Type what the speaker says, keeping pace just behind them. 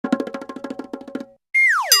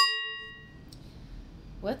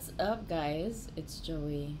What's up, guys? It's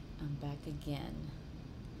Joey. I'm back again.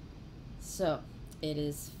 So, it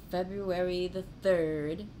is February the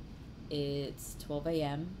 3rd. It's 12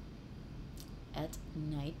 a.m. at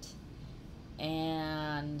night.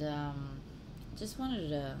 And just wanted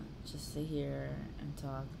to just sit here and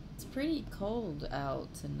talk. It's pretty cold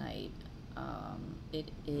out tonight.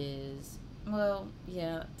 It is, well,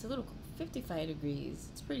 yeah, it's a little 55 degrees.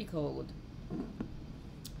 It's pretty cold.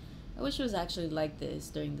 I wish it was actually like this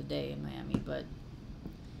during the day in Miami, but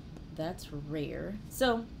that's rare.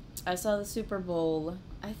 So, I saw the Super Bowl.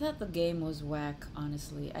 I thought the game was whack,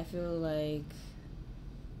 honestly. I feel like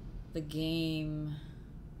the game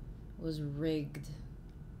was rigged.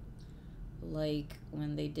 Like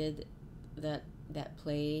when they did that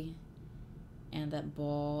play and that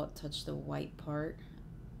ball touched the white part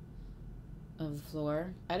of the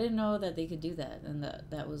floor. I didn't know that they could do that and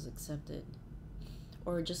that was accepted.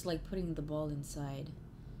 Or just like putting the ball inside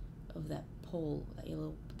of that pole,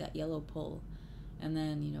 that yellow pole, and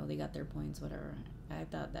then they got their points, whatever. I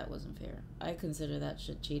thought that wasn't fair. I consider that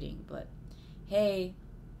shit cheating, but hey,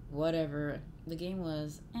 whatever. The game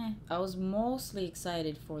was I was mostly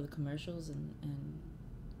excited for the commercials and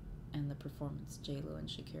the performance, J-Lo and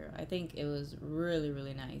Shakira. I think it was really,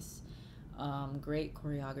 really nice. Great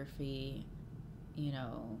choreography,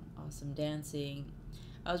 awesome dancing.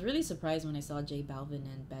 I was really surprised when I saw J Balvin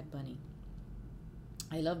and Bad Bunny.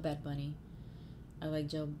 I love Bad Bunny. I like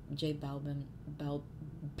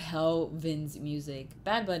Balvin's music.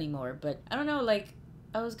 Bad Bunny more, but I don't know. Like,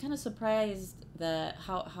 I was kind of surprised that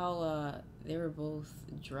how they were both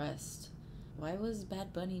dressed. Why was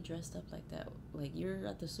Bad Bunny dressed up like that? Like, you're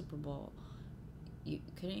at the Super Bowl.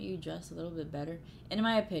 Couldn't you dress a little bit better? In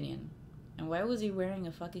my opinion. And why was he wearing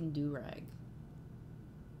a fucking do-rag?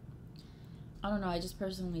 I don't know. I just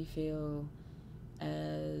personally feel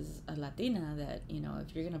as a Latina that,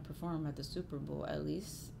 if you're going to perform at the Super Bowl, at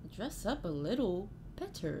least dress up a little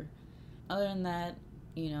better. Other than that,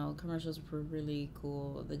 commercials were really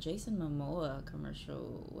cool. The Jason Momoa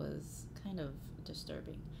commercial was kind of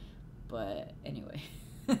disturbing. But anyway,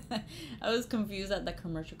 I was confused at that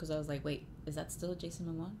commercial because I was like, wait, is that still Jason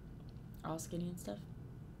Momoa? All skinny and stuff?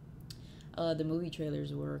 The movie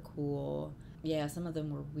trailers were cool. Yeah, some of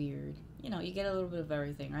them were weird. You get a little bit of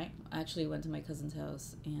everything, right? I actually went to my cousin's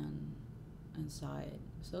house and saw it.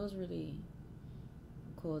 So it was really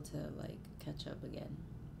cool to like catch up again.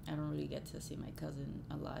 I don't really get to see my cousin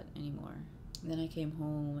a lot anymore. Then I came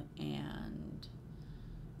home and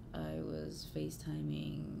I was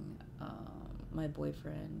FaceTiming my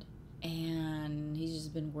boyfriend, and he's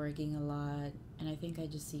just been working a lot, and I think I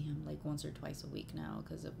just see him like once or twice a week now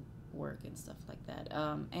because of work and stuff like that.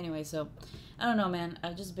 Anyway, so I don't know, man.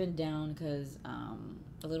 I've just been down because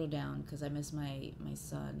a little down because I miss my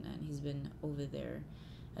son, and he's been over there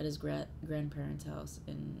at his grandparents' house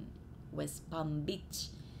in West Palm Beach,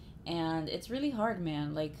 and it's really hard,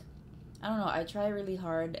 man. Like, I don't know. I try really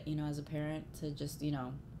hard, as a parent to just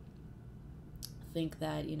think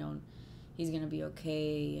that he's gonna be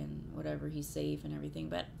okay and whatever, he's safe and everything,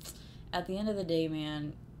 but at the end of the day,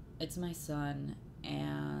 man, it's my son,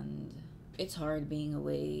 and it's hard being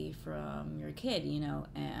away from your kid,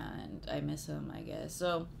 and I miss him, I guess.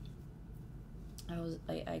 So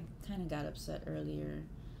I kind of got upset earlier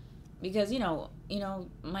because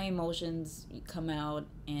my emotions come out,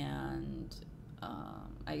 and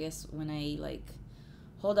I guess when I like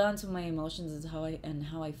hold on to my emotions is how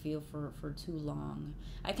I feel for too long.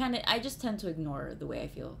 I just tend to ignore the way I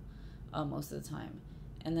feel most of the time,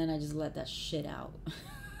 and then I just let that shit out.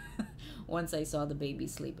 Once I saw the baby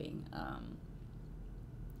sleeping,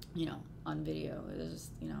 on video, it was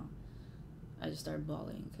just I just started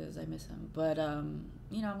bawling because I miss him. But I'm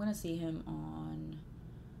gonna see him on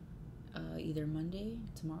either Monday,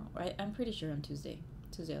 tomorrow. I'm pretty sure on Tuesday.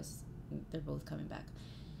 They're both coming back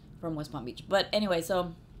from West Palm Beach. But anyway,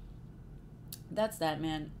 so that's that,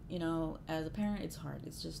 man. As a parent, it's hard.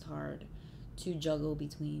 It's just hard to juggle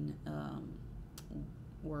between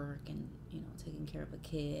work and taking care of a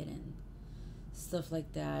kid and stuff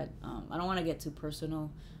like that. I don't want to get too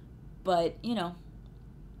personal, but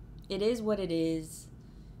it is what it is,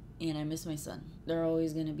 and I miss my son. There are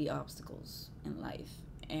always going to be obstacles in life,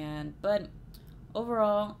 but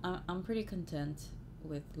overall, I'm pretty content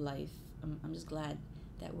with life. I'm just glad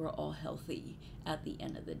that we're all healthy at the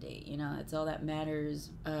end of the day. It's all that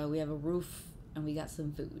matters. We have a roof and we got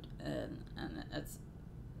some food, and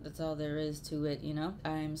that's all there is to it.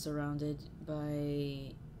 I'm surrounded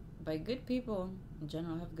by good people in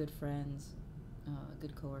general. I have good friends,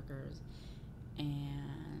 good coworkers,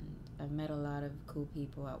 and I've met a lot of cool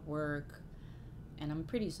people at work, And I'm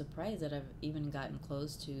pretty surprised that I've even gotten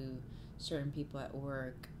close to certain people at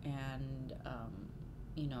work. And,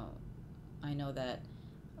 you know, I know that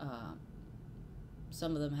uh,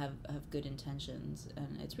 some of them have good intentions.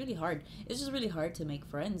 And it's really hard. It's just really hard to make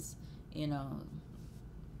friends, you know,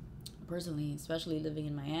 personally, especially living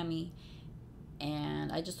in Miami.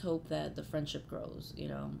 And I just hope that the friendship grows, you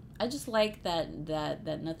know. I just like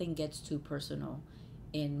that nothing gets too personal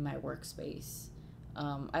in my workspace.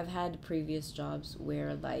 I've had previous jobs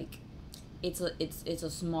where like it's a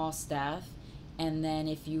small staff, and then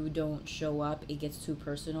if you don't show up, it gets too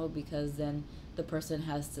personal because then the person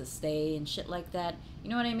has to stay and shit like that. You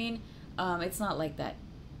know what I mean? It's not like that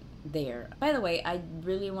there. By the way, I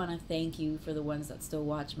really want to thank you for the ones that still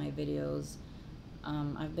watch my videos.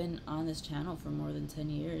 I've been on this channel for more than 10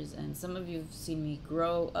 years, and some of you have seen me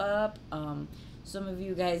grow up. Some of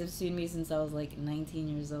you guys have seen me since I was like 19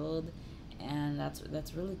 years old, and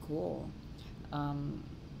that's really cool.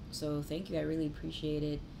 So thank you, I really appreciate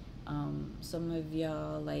it. Some of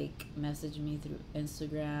y'all like message me through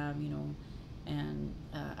Instagram, you know, and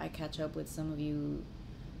I catch up with some of you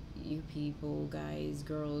people, guys,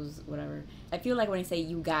 girls, whatever. I feel like when I say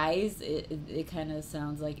you guys, it kind of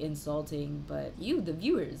sounds like insulting, but you, the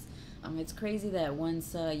viewers. It's crazy that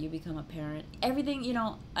once you become a parent, everything, you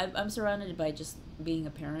know, I'm surrounded by just being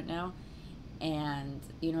a parent now. And,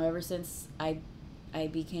 you know, ever since I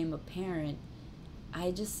became a parent,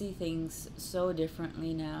 I just see things so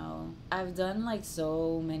differently now. I've done like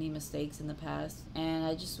so many mistakes in the past, and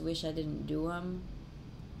I just wish I didn't do them.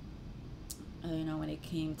 You know, when it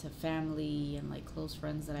came to family and like close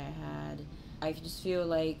friends that I had, I just feel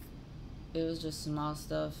like it was just small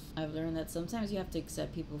stuff. I've learned that sometimes you have to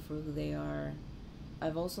accept people for who they are.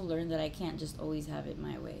 I've also learned that I can't just always have it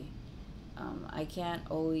my way. I can't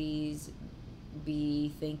always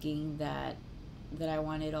be thinking that I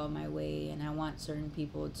want it all my way, and I want certain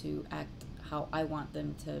people to act how I want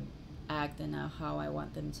them to act and not how I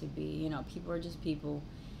want them to be. You know, people are just people.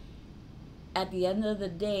 At the end of the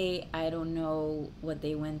day, I don't know what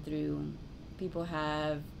they went through. People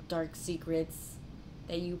have dark secrets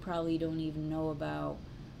that you probably don't even know about.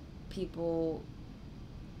 People,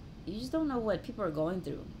 you just don't know what people are going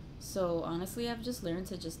through. So honestly, I've just learned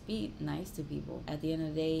to just be nice to people. At the end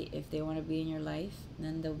of the day, if they want to be in your life,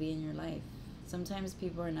 then they'll be in your life. Sometimes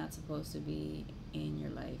people are not supposed to be in your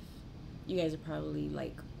life. You guys are probably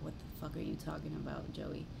like, what the fuck are you talking about,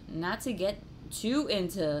 Joey? Not to get too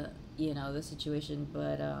into, you know, the situation,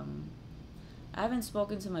 but I haven't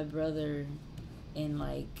spoken to my brother in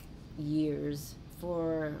like years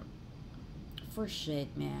for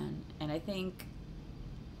shit, man. And I think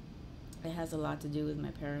it has a lot to do with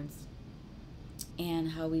my parents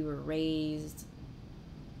and how we were raised.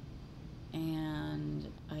 And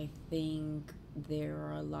I think there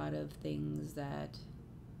are a lot of things that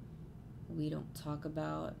we don't talk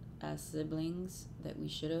about as siblings that we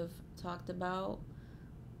should have talked about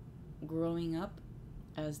growing up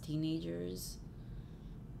as teenagers.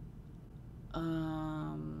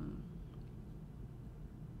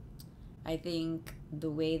 I think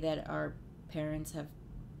the way that our parents have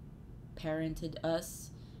parented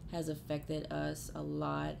us has affected us a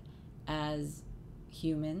lot as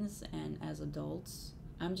humans and as adults.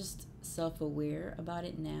 I'm just self-aware about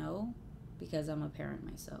it now because I'm a parent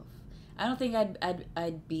myself. I don't think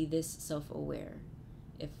I'd be this self-aware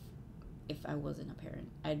if I wasn't a parent.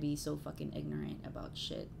 I'd be so fucking ignorant about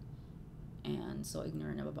shit and so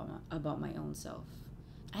ignorant about my own self.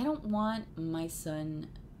 I don't want my son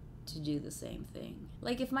to do the same thing.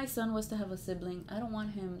 Like, if my son was to have a sibling, I don't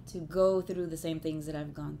want him to go through the same things that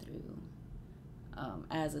I've gone through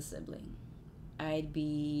as a sibling. I'd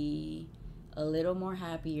be a little more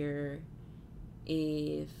happier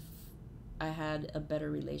if I had a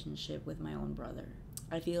better relationship with my own brother.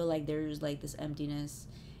 I feel like there's like this emptiness,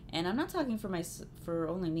 and I'm not talking for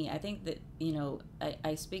only me. I think that, you know,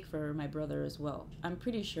 I speak for my brother as well. I'm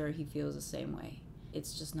pretty sure he feels the same way.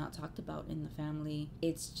 It's just not talked about in the family.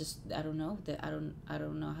 It's just, I don't know, that I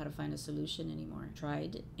don't know how to find a solution anymore. I've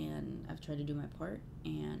tried to do my part,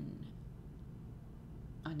 and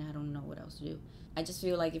I don't know what else to do. I just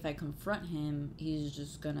feel like if I confront him, he's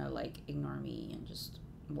just gonna like ignore me and just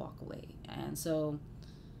walk away. And so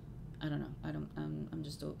I don't know. I'm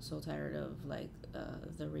just so tired of like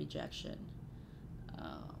the rejection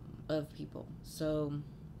of people. So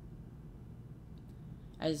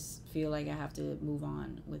I just feel like I have to move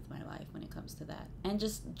on with my life when it comes to that, and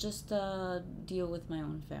just deal with my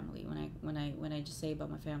own family. When I just say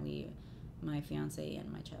about my family, my fiance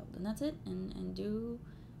and my child, and that's it. And do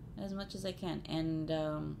as much as I can. And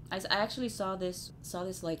I actually saw this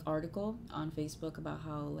like article on Facebook about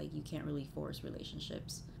how like you can't really force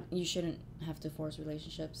relationships. You shouldn't have to force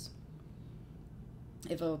relationships.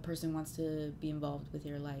 If a person wants to be involved with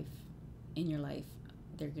your life, in your life,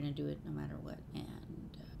 they're gonna do it no matter what.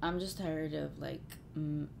 And I'm just tired of like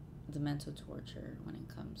the mental torture when it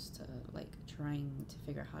comes to like trying to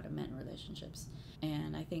figure out how to mend relationships.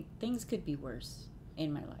 And I think things could be worse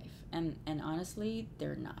in my life, and honestly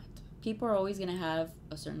they're not. People are always going to have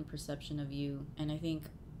a certain perception of you, and I think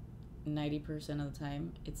 90% of the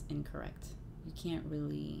time it's incorrect. You can't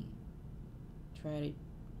really try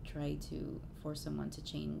to force someone to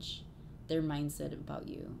change their mindset about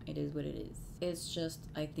you. It is what it is. It's just,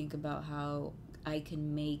 I think about how I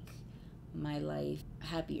can make my life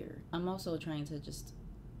happier. I'm also trying to just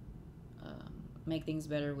make things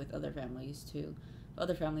better with other families too,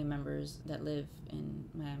 other family members that live in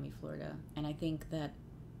Miami, Florida. And I think that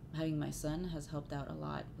having my son has helped out a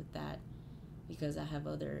lot with that, because I have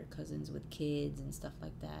other cousins with kids and stuff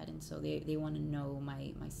like that, and so they want to know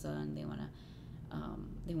my son.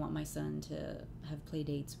 They want my son to have play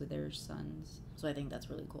dates with their sons. So I think that's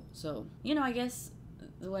really cool. So, I guess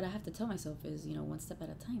what I have to tell myself is, one step at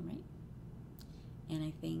a time, right? And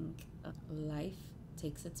I think life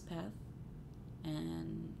takes its path,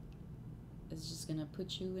 and it's just gonna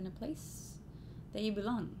put you in a place that you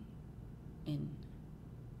belong in.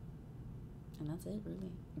 And that's it,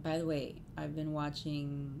 really. By the way, I've been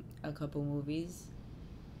watching a couple movies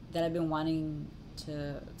that I've been wanting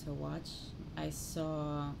to watch. I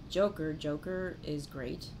saw Joker. Joker is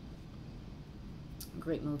great.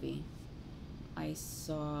 Great movie. I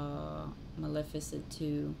saw Maleficent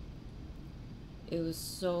 2. It was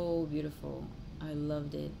so beautiful. I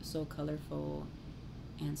loved it. So colorful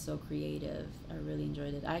and so creative. I really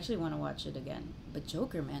enjoyed it. I actually want to watch it again. But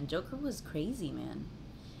Joker, man. Joker was crazy, man.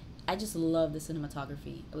 I just love the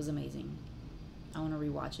cinematography. It was amazing. I want to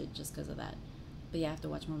rewatch it just because of that. But yeah, I have to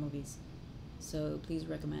watch more movies. So please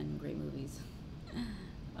recommend great movies.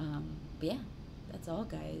 But yeah, that's all,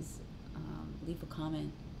 guys. Leave a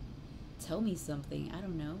comment. Tell me something. I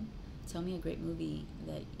don't know. Tell me a great movie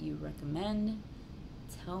that you recommend.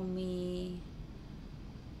 Tell me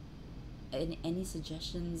any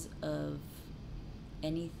suggestions of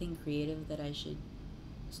anything creative that I should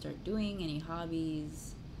start doing. Any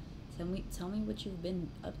hobbies. Tell me what you've been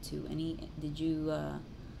up to. Did you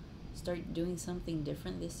start doing something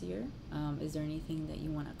different this year? Is there anything that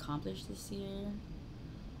you want to accomplish this year?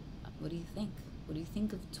 What do you think? What do you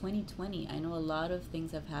think of 2020? I know a lot of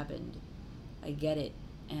things have happened. I get it,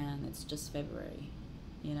 and it's just February,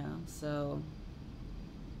 so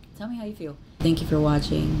tell me how you feel. Thank you for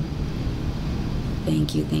watching.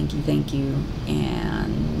 Thank you,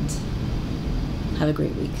 and have a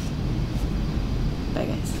great week. Bye,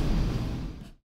 guys.